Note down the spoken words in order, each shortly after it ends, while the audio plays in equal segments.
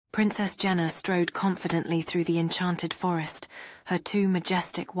Princess Jenna strode confidently through the enchanted forest, her two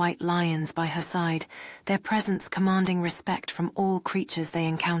majestic white lions by her side, their presence commanding respect from all creatures they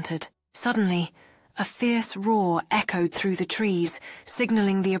encountered. Suddenly, a fierce roar echoed through the trees,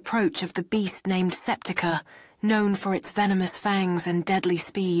 signaling the approach of the beast named Septica, known for its venomous fangs and deadly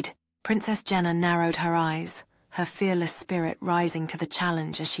speed. Princess Jenna narrowed her eyes, her fearless spirit rising to the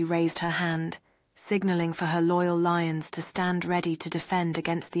challenge as she raised her hand, signaling for her loyal lions to stand ready to defend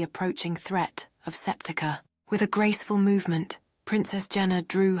against the approaching threat of Septica. With a graceful movement, Princess Jenna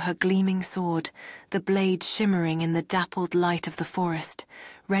drew her gleaming sword, the blade shimmering in the dappled light of the forest,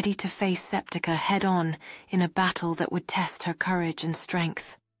 ready to face Septica head-on in a battle that would test her courage and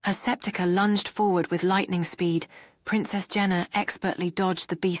strength. As Septica lunged forward with lightning speed, Princess Jenna expertly dodged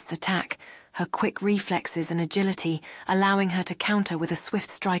the beast's attack, her quick reflexes and agility allowing her to counter with a swift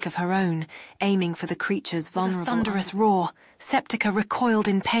strike of her own, aiming for the creature's vulnerable. With a thunderous roar, Septica recoiled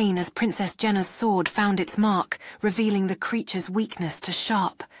in pain as Princess Jenna's sword found its mark, revealing the creature's weakness to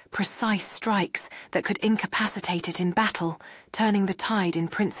sharp, precise strikes that could incapacitate it in battle, turning the tide in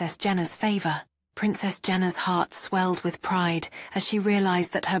Princess Jenna's favor. Princess Jenna's heart swelled with pride as she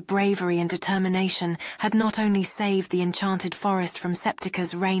realized that her bravery and determination had not only saved the enchanted forest from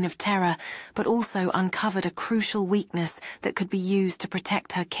Septica's reign of terror, but also uncovered a crucial weakness that could be used to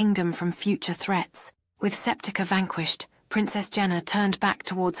protect her kingdom from future threats. With Septica vanquished, Princess Jenna turned back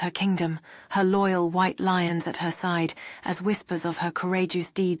towards her kingdom, her loyal white lions at her side, as whispers of her courageous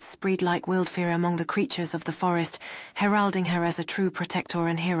deeds spread like wildfire among the creatures of the forest, heralding her as a true protector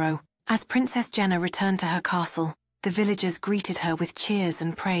and hero. As Princess Jenna returned to her castle, the villagers greeted her with cheers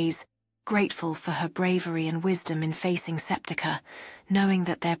and praise, grateful for her bravery and wisdom in facing Septica, knowing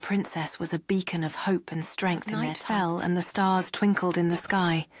that their princess was a beacon of hope and strength in their time. Night fell and the stars twinkled in the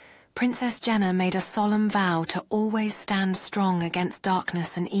sky. Princess Jenna made a solemn vow to always stand strong against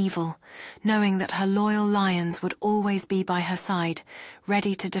darkness and evil, knowing that her loyal lions would always be by her side,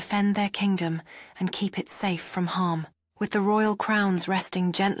 ready to defend their kingdom and keep it safe from harm. With the royal crowns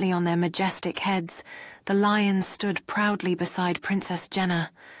resting gently on their majestic heads, the lions stood proudly beside Princess Jenna,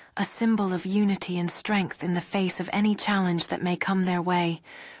 a symbol of unity and strength in the face of any challenge that may come their way,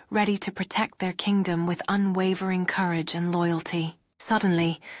 ready to protect their kingdom with unwavering courage and loyalty.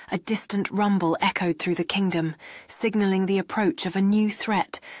 Suddenly, a distant rumble echoed through the kingdom, signaling the approach of a new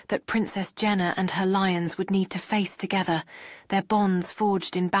threat that Princess Jenna and her lions would need to face together, their bonds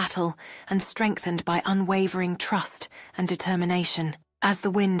forged in battle and strengthened by unwavering trust and determination. As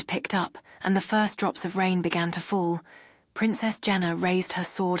the wind picked up and the first drops of rain began to fall, Princess Jenna raised her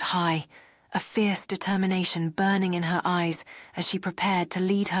sword high, a fierce determination burning in her eyes as she prepared to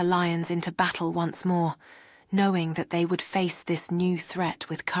lead her lions into battle once more, knowing that they would face this new threat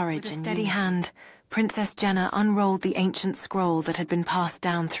with courage and steady hand. Princess Jenna unrolled the ancient scroll that had been passed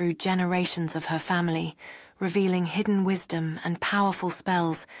down through generations of her family, revealing hidden wisdom and powerful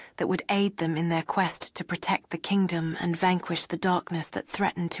spells that would aid them in their quest to protect the kingdom and vanquish the darkness that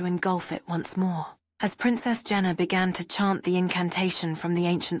threatened to engulf it once more. As Princess Jenna began to chant the incantation from the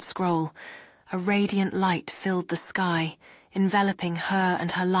ancient scroll, a radiant light filled the sky, enveloping her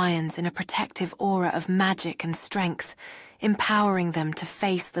and her lions in a protective aura of magic and strength, empowering them to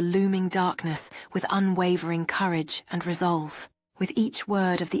face the looming darkness with unwavering courage and resolve. With each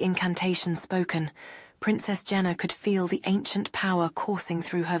word of the incantation spoken, Princess Jenna could feel the ancient power coursing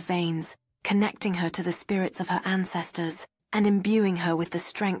through her veins, connecting her to the spirits of her ancestors, and imbuing her with the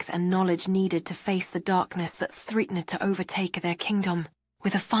strength and knowledge needed to face the darkness that threatened to overtake their kingdom.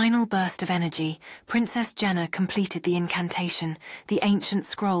 With a final burst of energy, Princess Jenna completed the incantation, the ancient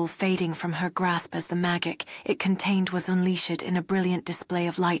scroll fading from her grasp as the magic it contained was unleashed in a brilliant display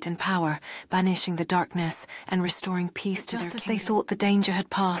of light and power, banishing the darkness and restoring peace to their kingdom. Just as they thought the danger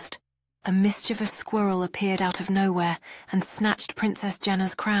had passed, a mischievous squirrel appeared out of nowhere and snatched Princess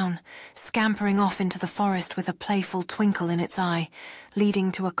Jenna's crown, scampering off into the forest with a playful twinkle in its eye,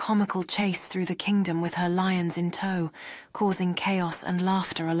 leading to a comical chase through the kingdom with her lions in tow, causing chaos and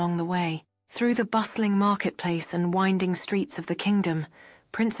laughter along the way. Through the bustling marketplace and winding streets of the kingdom,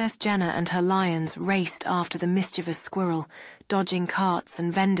 Princess Jenna and her lions raced after the mischievous squirrel, dodging carts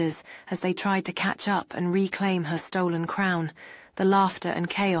and vendors as they tried to catch up and reclaim her stolen crown, the laughter and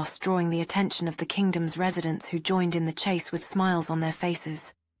chaos drawing the attention of the kingdom's residents who joined in the chase with smiles on their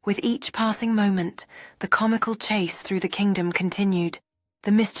faces. With each passing moment, the comical chase through the kingdom continued,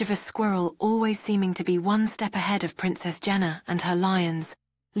 the mischievous squirrel always seeming to be one step ahead of Princess Jenna and her lions,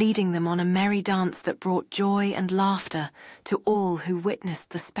 leading them on a merry dance that brought joy and laughter to all who witnessed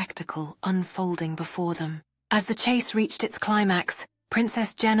the spectacle unfolding before them. As the chase reached its climax,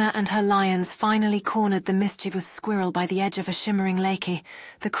 Princess Jenna and her lions finally cornered the mischievous squirrel by the edge of a shimmering lakey,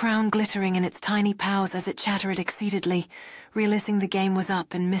 the crown glittering in its tiny paws as it chattered exceedingly, realizing the game was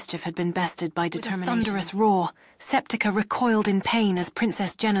up and mischief had been bested by determination. With a thunderous roar, Septica recoiled in pain as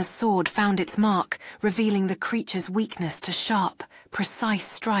Princess Jenna's sword found its mark, revealing the creature's weakness to sharp, precise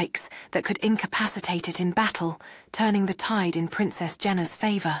strikes that could incapacitate it in battle, turning the tide in Princess Jenna's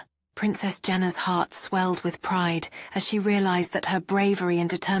favor. Princess Jenna's heart swelled with pride as she realized that her bravery and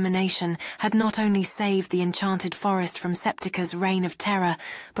determination had not only saved the enchanted forest from Septica's reign of terror,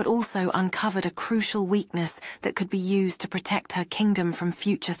 but also uncovered a crucial weakness that could be used to protect her kingdom from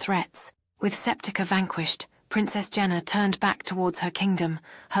future threats. With Septica vanquished, Princess Jenna turned back towards her kingdom,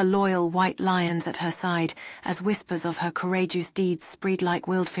 her loyal white lions at her side, as whispers of her courageous deeds spread like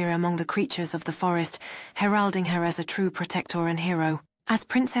wildfire among the creatures of the forest, heralding her as a true protector and hero. As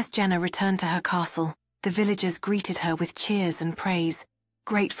Princess Jenna returned to her castle, the villagers greeted her with cheers and praise,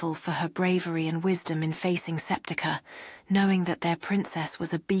 grateful for her bravery and wisdom in facing Septica, knowing that their princess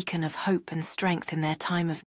was a beacon of hope and strength in their time of